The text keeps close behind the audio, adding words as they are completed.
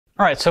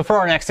All right, so for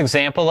our next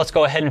example, let's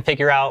go ahead and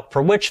figure out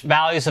for which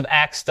values of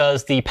x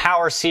does the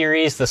power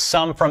series, the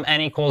sum from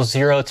n equals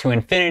 0 to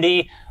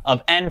infinity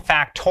of n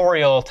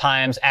factorial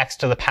times x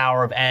to the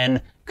power of n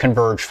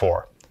converge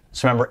for.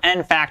 So remember,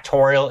 n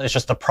factorial is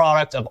just the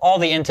product of all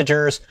the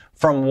integers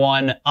from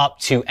 1 up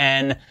to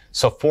n.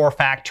 So 4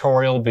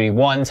 factorial would be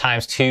 1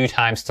 times 2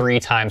 times 3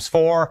 times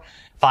 4.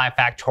 5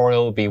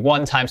 factorial would be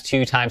 1 times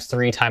 2 times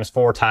 3 times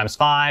 4 times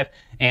 5,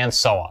 and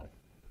so on.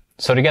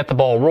 So to get the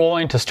ball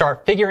rolling, to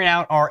start figuring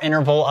out our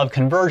interval of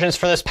convergence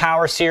for this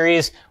power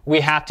series, we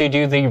have to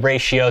do the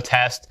ratio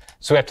test.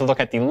 So we have to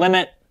look at the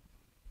limit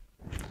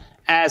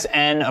as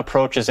n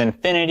approaches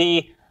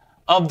infinity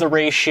of the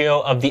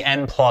ratio of the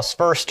n plus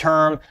first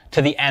term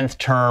to the nth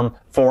term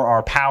for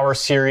our power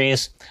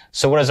series.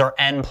 So what is our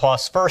n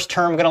plus first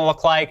term going to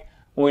look like?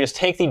 Well, we just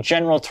take the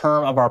general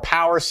term of our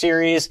power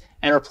series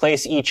and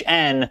replace each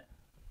n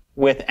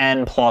with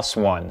n plus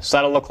 1. So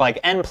that'll look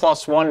like n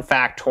plus 1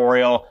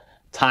 factorial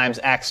times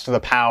x to the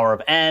power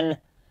of n,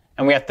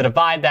 and we have to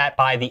divide that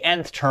by the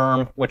nth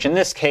term, which in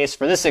this case,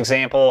 for this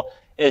example,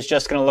 is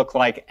just going to look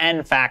like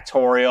n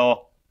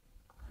factorial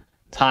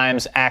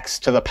times x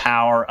to the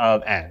power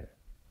of n.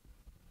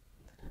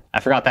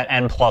 I forgot that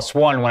n plus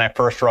 1 when I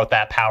first wrote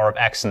that power of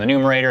x in the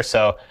numerator,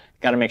 so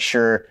got to make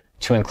sure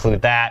to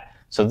include that.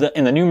 So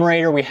in the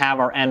numerator, we have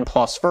our n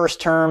plus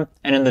first term,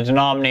 and in the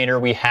denominator,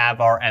 we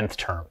have our nth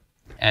term.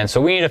 And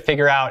so we need to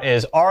figure out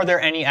is, are there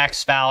any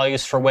x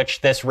values for which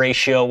this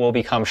ratio will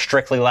become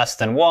strictly less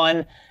than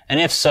 1? And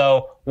if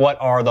so, what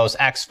are those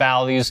x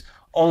values?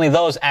 Only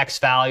those x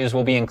values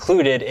will be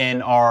included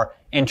in our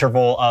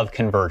interval of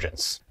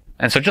convergence.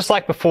 And so just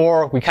like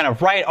before, we kind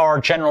of write our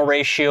general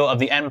ratio of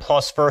the n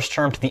plus first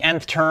term to the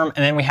nth term,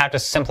 and then we have to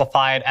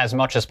simplify it as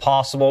much as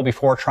possible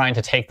before trying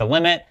to take the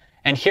limit.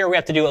 And here we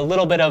have to do a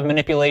little bit of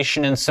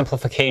manipulation and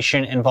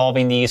simplification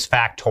involving these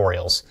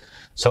factorials.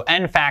 So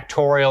n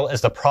factorial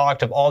is the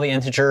product of all the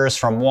integers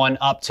from 1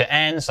 up to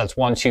n. So that's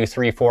 1, 2,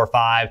 3, 4,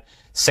 5,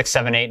 6,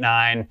 7, 8,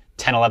 9,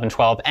 10, 11,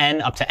 12,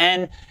 n up to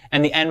n.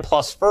 And the n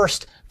plus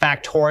first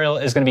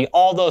factorial is going to be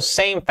all those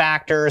same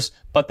factors,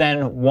 but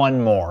then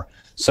one more.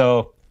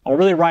 So I'll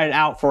really write it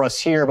out for us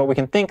here, but we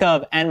can think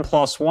of n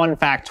plus 1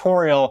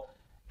 factorial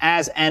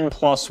as n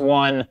plus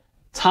 1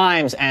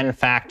 times n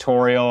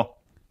factorial,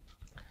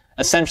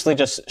 essentially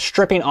just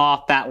stripping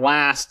off that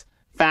last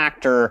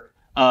factor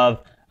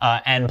of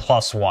n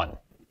plus 1.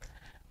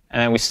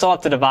 And then we still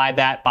have to divide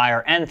that by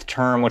our nth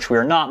term, which we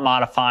are not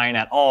modifying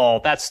at all.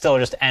 That's still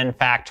just n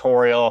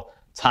factorial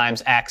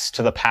times x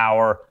to the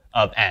power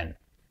of n.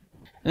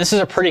 And this is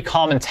a pretty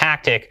common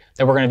tactic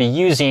that we're going to be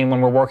using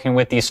when we're working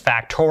with these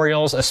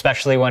factorials,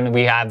 especially when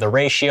we have the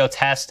ratio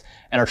test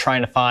and are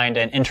trying to find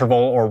an interval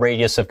or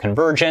radius of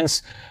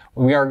convergence.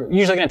 We are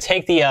usually going to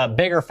take the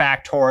bigger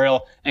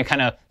factorial and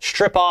kind of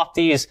strip off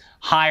these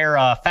higher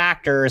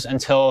factors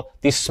until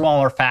the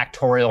smaller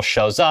factorial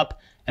shows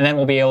up, and then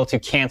we'll be able to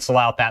cancel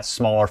out that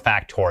smaller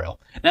factorial.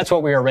 And that's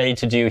what we are ready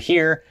to do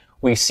here.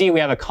 We see we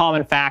have a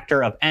common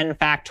factor of n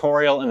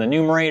factorial in the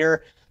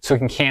numerator, so we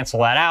can cancel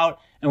that out,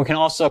 and we can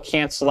also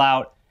cancel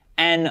out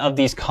n of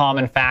these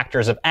common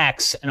factors of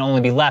x and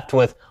only be left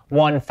with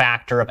one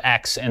factor of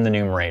x in the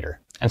numerator.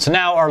 And so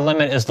now our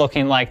limit is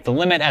looking like the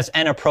limit as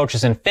n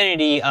approaches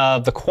infinity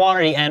of the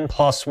quantity n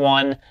plus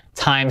 1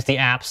 times the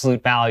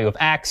absolute value of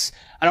x.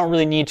 I don't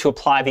really need to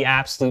apply the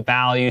absolute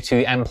value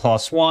to n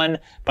plus 1,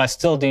 but I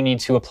still do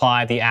need to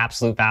apply the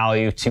absolute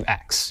value to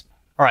x.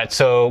 All right,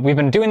 so we've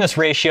been doing this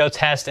ratio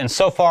test, and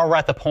so far we're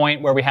at the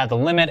point where we have the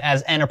limit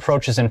as n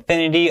approaches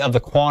infinity of the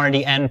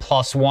quantity n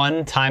plus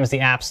 1 times the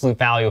absolute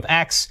value of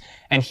x.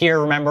 And here,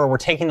 remember, we're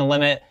taking the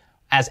limit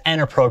as n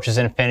approaches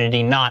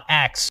infinity, not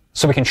x.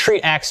 So we can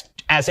treat x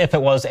as if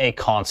it was a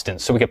constant.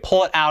 So we could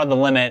pull it out of the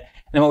limit,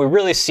 and then what we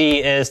really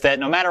see is that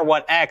no matter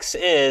what x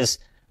is,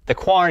 the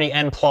quantity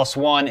n plus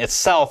 1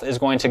 itself is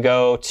going to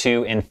go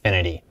to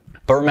infinity.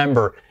 But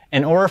remember,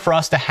 in order for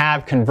us to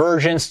have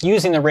convergence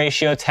using the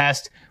ratio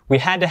test, we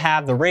had to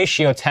have the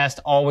ratio test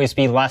always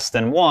be less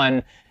than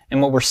 1,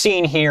 and what we're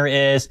seeing here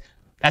is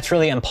that's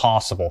really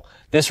impossible.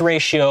 This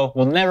ratio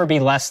will never be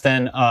less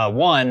than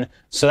 1,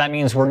 so that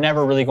means we're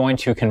never really going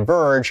to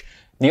converge.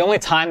 The only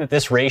time that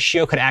this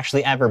ratio could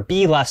actually ever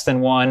be less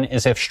than 1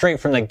 is if straight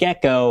from the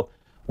get-go,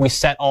 we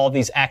set all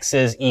these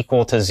x's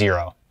equal to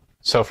 0.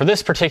 So for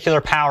this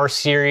particular power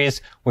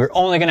series, we're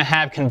only going to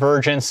have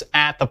convergence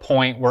at the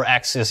point where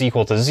x is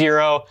equal to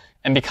 0.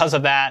 And because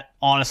of that,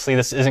 honestly,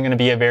 this isn't going to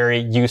be a very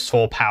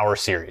useful power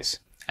series.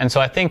 And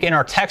so I think in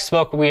our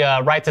textbook, we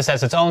write this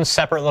as its own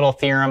separate little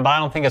theorem, but I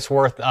don't think it's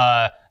worth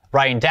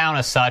writing down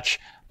as such.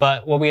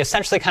 But what we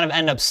essentially kind of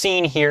end up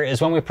seeing here is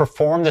when we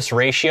perform this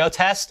ratio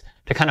test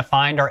to kind of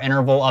find our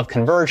interval of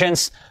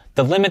convergence,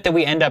 the limit that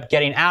we end up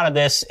getting out of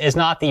this is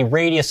not the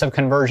radius of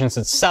convergence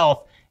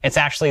itself, it's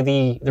actually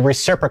the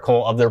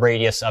reciprocal of the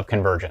radius of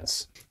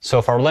convergence. So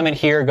if our limit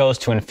here goes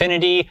to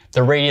infinity,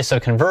 the radius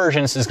of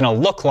convergence is going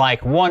to look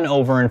like 1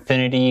 over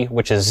infinity,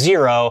 which is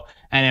 0.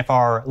 And if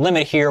our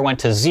limit here went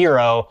to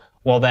 0,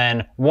 well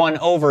then 1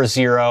 over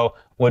 0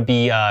 would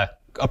be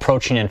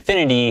approaching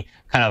infinity,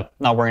 kind of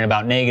not worrying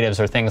about negatives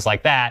or things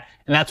like that.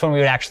 And that's when we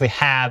would actually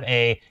have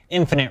a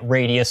infinite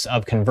radius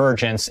of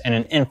convergence and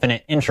an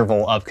infinite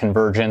interval of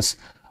convergence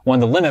when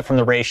the limit from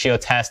the ratio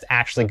test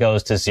actually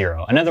goes to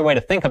 0. Another way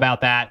to think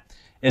about that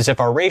is if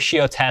our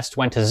ratio test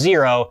went to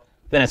 0,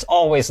 then it's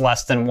always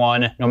less than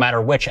 1 no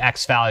matter which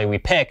x value we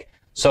pick.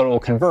 So it will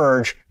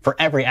converge for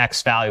every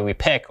x value we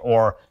pick,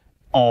 or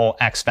all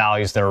x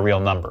values that are real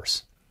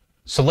numbers.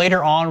 So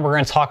later on, we're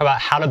going to talk about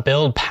how to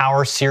build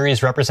power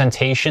series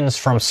representations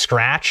from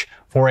scratch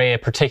for a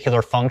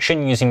particular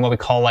function using what we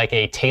call like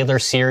a Taylor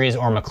series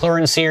or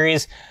Maclaurin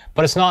series,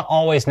 but it's not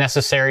always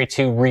necessary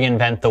to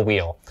reinvent the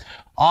wheel.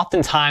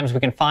 Oftentimes, we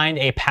can find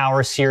a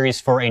power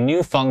series for a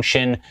new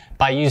function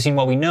by using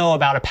what we know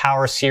about a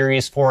power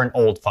series for an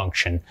old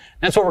function.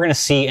 That's what we're going to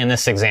see in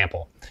this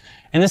example.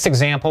 In this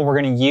example, we're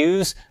going to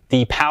use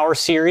the power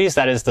series,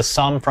 that is the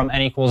sum from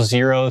n equals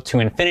 0 to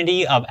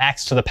infinity of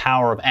x to the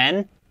power of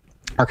n,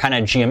 our kind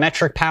of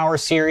geometric power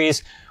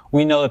series.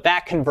 We know that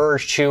that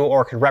converged to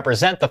or could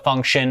represent the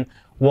function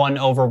 1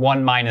 over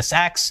 1 minus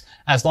x,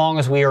 as long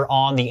as we are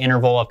on the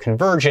interval of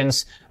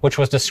convergence, which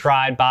was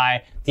described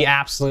by the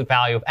absolute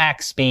value of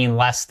x being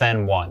less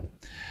than 1.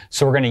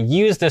 So we're going to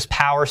use this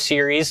power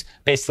series,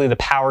 basically the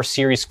power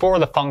series for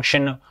the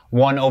function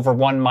 1 over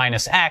 1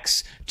 minus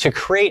x, to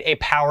create a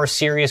power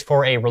series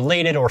for a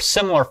related or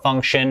similar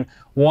function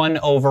 1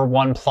 over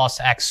 1 plus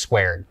x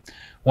squared.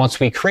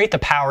 Once we create the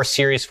power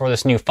series for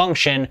this new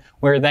function,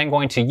 we're then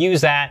going to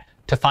use that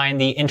to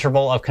find the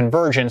interval of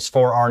convergence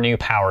for our new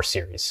power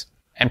series.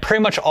 And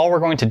pretty much all we're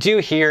going to do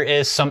here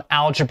is some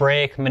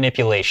algebraic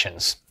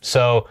manipulations.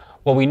 So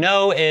what we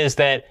know is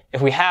that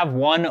if we have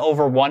 1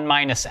 over 1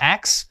 minus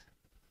x,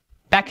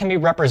 that can be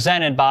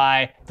represented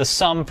by the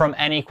sum from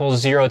n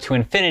equals 0 to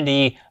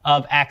infinity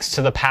of x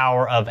to the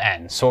power of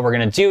n. So what we're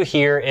going to do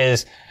here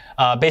is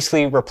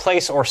basically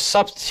replace or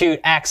substitute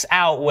x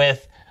out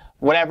with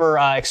whatever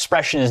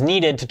expression is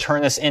needed to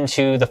turn this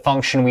into the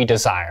function we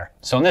desire.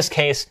 So in this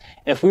case,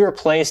 if we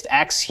replaced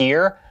x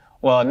here,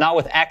 well, not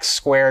with x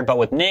squared, but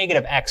with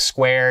negative x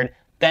squared,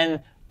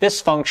 then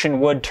this function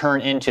would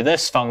turn into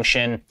this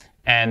function.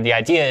 And the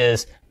idea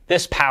is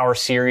this power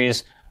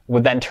series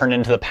would then turn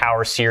into the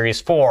power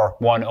series for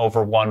 1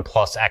 over 1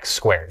 plus x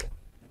squared.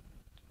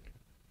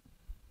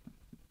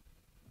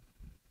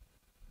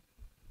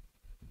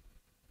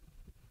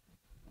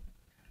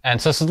 And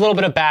so this is a little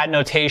bit of bad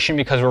notation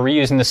because we're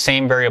reusing the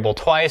same variable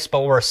twice, but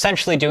what we're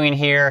essentially doing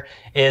here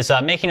is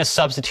making a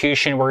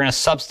substitution. We're going to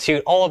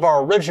substitute all of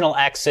our original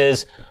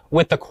x's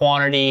with the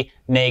quantity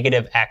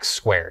negative x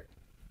squared.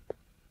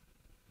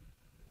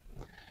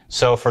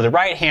 So for the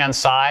right-hand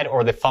side,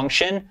 or the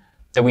function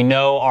that we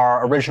know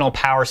our original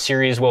power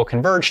series will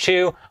converge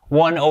to,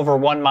 1 over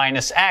 1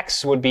 minus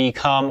x would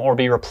become or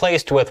be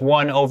replaced with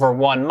 1 over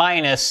 1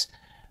 minus,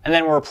 and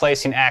then we're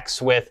replacing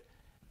x with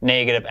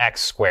negative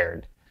x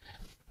squared.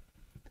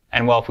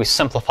 And well, if we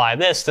simplify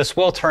this, this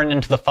will turn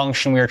into the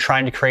function we are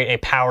trying to create a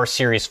power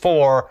series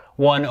for,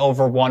 1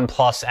 over 1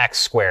 plus x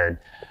squared.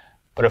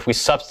 But if we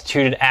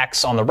substituted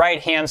x on the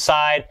right-hand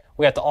side,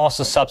 we have to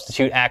also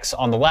substitute x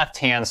on the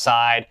left-hand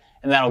side,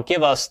 and that'll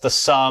give us the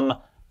sum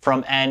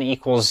from n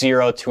equals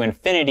 0 to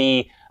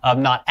infinity of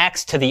not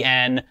x to the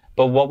n,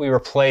 but what we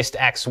replaced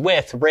x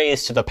with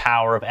raised to the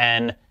power of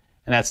n,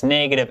 and that's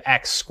negative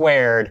x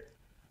squared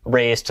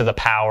raised to the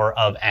power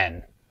of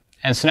n.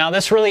 And so now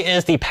this really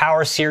is the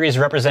power series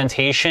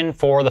representation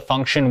for the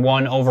function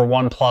 1 over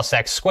 1 plus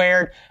x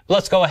squared. But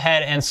let's go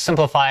ahead and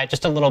simplify it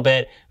just a little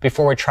bit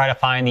before we try to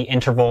find the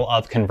interval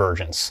of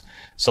convergence.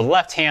 So the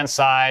left-hand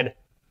side,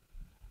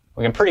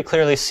 we can pretty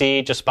clearly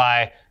see just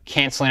by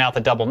canceling out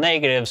the double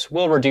negatives,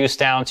 we'll reduce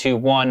down to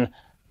 1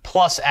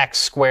 plus x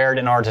squared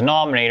in our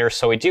denominator.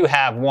 So we do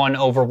have 1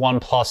 over 1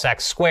 plus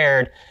x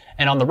squared.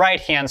 And on the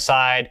right-hand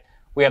side,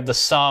 we have the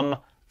sum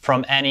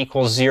from n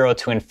equals 0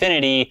 to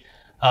infinity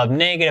of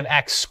negative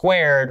x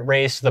squared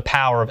raised to the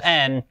power of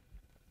n.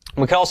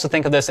 We could also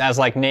think of this as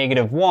like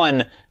negative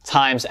 1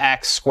 times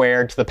x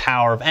squared to the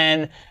power of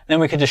n. Then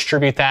we could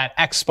distribute that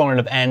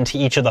exponent of n to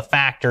each of the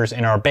factors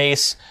in our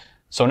base.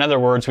 So in other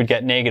words, we'd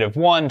get negative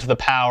 1 to the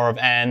power of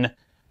n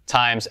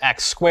times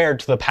x squared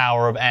to the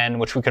power of n,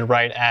 which we could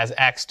write as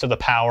x to the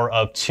power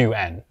of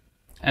 2n.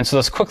 And so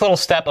this quick little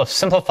step of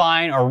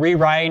simplifying or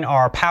rewriting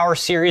our power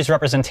series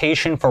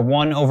representation for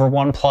 1 over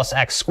 1 plus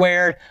x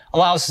squared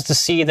allows us to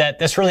see that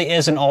this really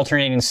is an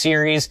alternating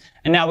series.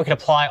 And now we can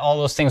apply all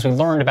those things we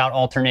learned about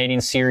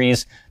alternating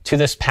series to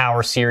this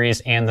power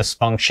series and this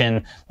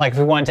function. Like if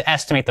we wanted to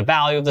estimate the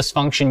value of this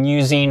function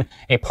using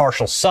a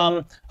partial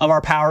sum of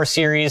our power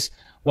series,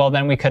 well,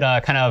 then we could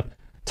kind of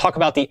talk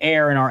about the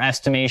error in our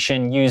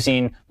estimation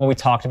using what we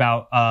talked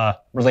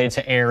about related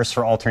to errors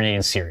for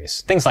alternating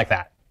series, things like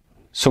that.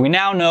 So we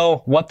now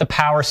know what the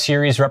power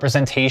series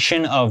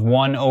representation of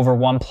 1 over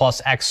 1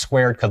 plus x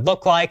squared could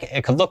look like.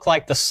 It could look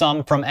like the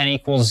sum from n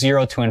equals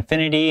 0 to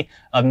infinity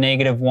of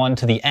negative 1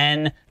 to the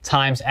n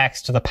times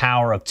x to the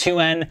power of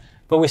 2n,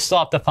 but we still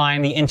have to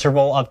find the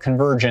interval of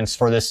convergence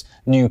for this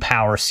new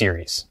power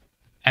series.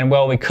 And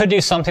well, we could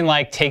do something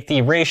like take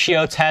the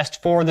ratio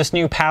test for this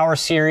new power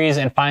series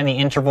and find the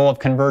interval of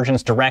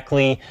convergence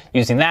directly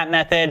using that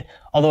method.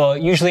 Although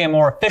usually a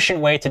more efficient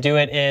way to do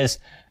it is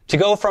to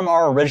go from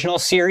our original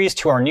series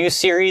to our new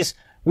series.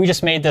 We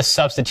just made this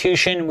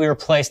substitution. We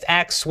replaced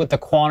x with the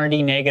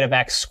quantity negative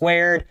x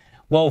squared.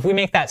 Well, if we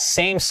make that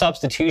same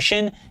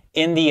substitution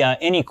in the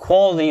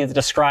inequality that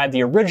described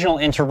the original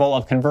interval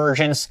of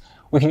convergence,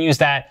 we can use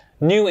that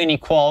new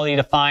inequality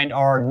to find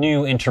our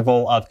new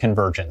interval of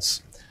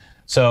convergence.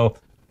 So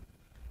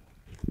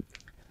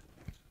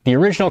the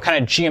original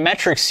kind of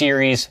geometric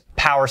series,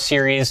 power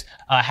series,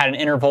 had an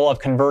interval of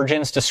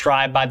convergence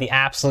described by the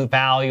absolute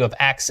value of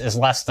x is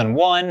less than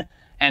 1.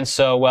 And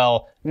so,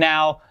 well,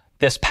 now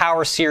this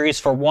power series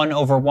for 1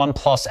 over 1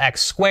 plus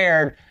x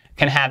squared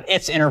can have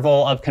its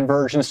interval of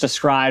convergence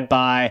described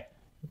by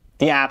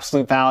the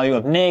absolute value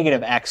of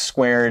negative x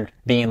squared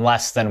being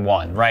less than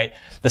 1, right?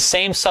 The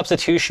same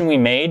substitution we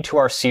made to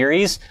our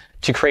series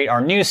to create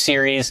our new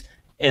series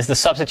is the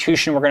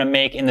substitution we're going to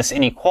make in this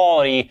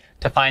inequality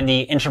to find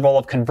the interval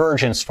of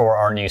convergence for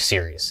our new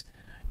series.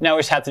 Now we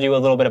just have to do a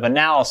little bit of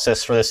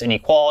analysis for this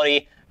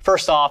inequality.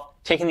 First off,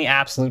 taking the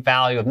absolute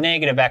value of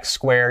negative x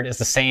squared is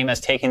the same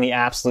as taking the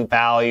absolute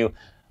value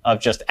of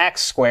just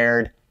x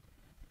squared.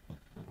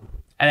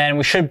 And then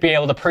we should be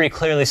able to pretty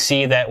clearly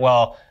see that,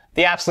 well,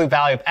 the absolute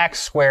value of x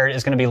squared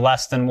is going to be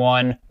less than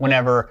 1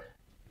 whenever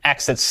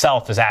x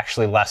itself is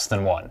actually less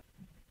than 1.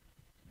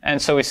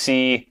 And so we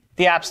see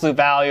the absolute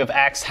value of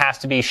x has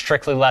to be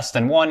strictly less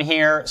than 1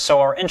 here.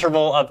 So our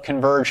interval of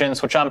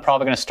convergence, which I'm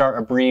probably going to start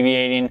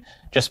abbreviating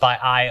just by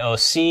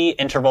IOC,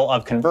 interval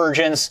of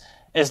convergence,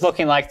 is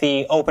looking like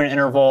the open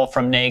interval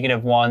from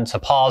negative 1 to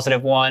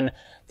positive 1.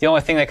 The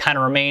only thing that kind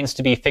of remains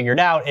to be figured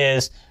out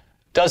is,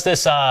 does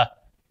this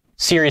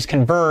series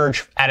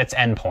converge at its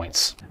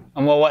endpoints?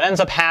 And well, what ends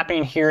up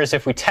happening here is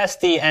if we test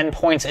the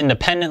endpoints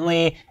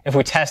independently, if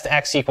we test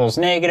x equals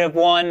negative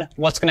 1,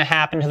 what's going to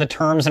happen to the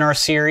terms in our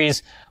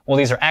series? Well,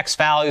 these are x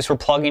values we're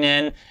plugging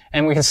in,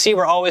 and we can see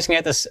we're always going to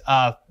get this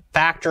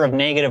factor of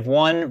negative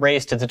 1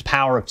 raised to the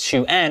power of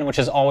 2n, which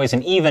is always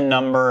an even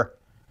number.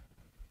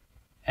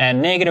 And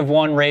negative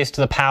 1 raised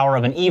to the power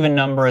of an even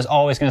number is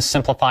always going to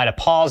simplify to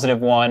positive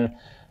 1.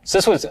 So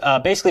this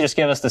would basically just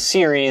give us the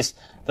series,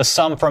 the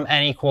sum from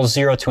n equals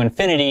 0 to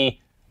infinity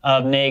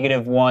of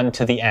negative 1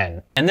 to the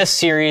n. And this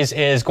series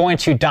is going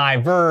to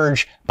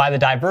diverge by the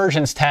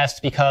divergence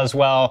test because,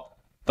 well,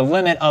 the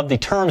limit of the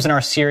terms in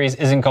our series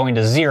isn't going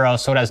to 0,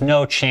 so it has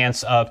no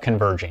chance of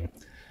converging.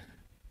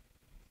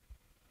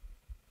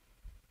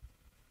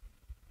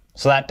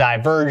 So that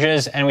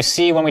diverges, and we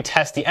see when we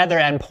test the other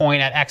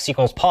endpoint at x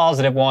equals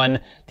positive 1,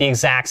 the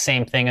exact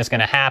same thing is going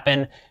to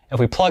happen.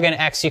 If we plug in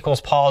x equals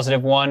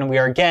positive 1, we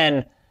are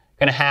again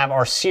going to have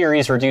our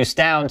series reduced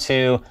down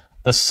to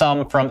the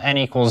sum from n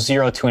equals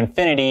 0 to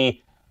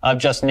infinity of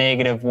just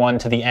negative 1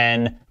 to the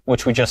n,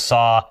 which we just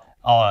saw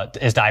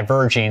is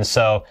diverging.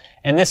 So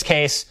in this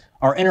case,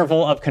 our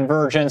interval of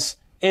convergence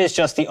is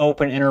just the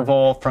open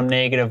interval from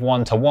negative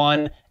 1 to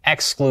 1,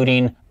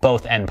 excluding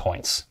both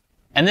endpoints.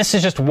 And this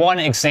is just one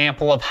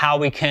example of how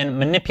we can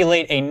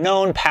manipulate a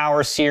known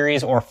power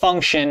series or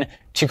function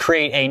to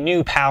create a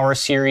new power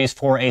series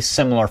for a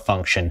similar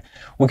function.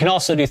 We can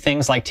also do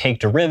things like take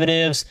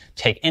derivatives,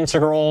 take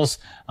integrals,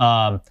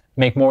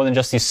 make more than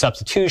just these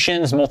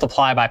substitutions,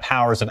 multiply by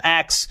powers of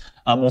x,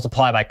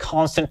 multiply by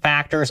constant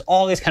factors.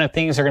 All these kind of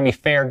things are going to be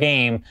fair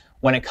game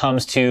when it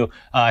comes to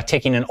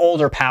taking an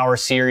older power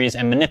series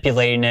and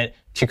manipulating it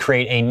to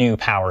create a new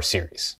power series.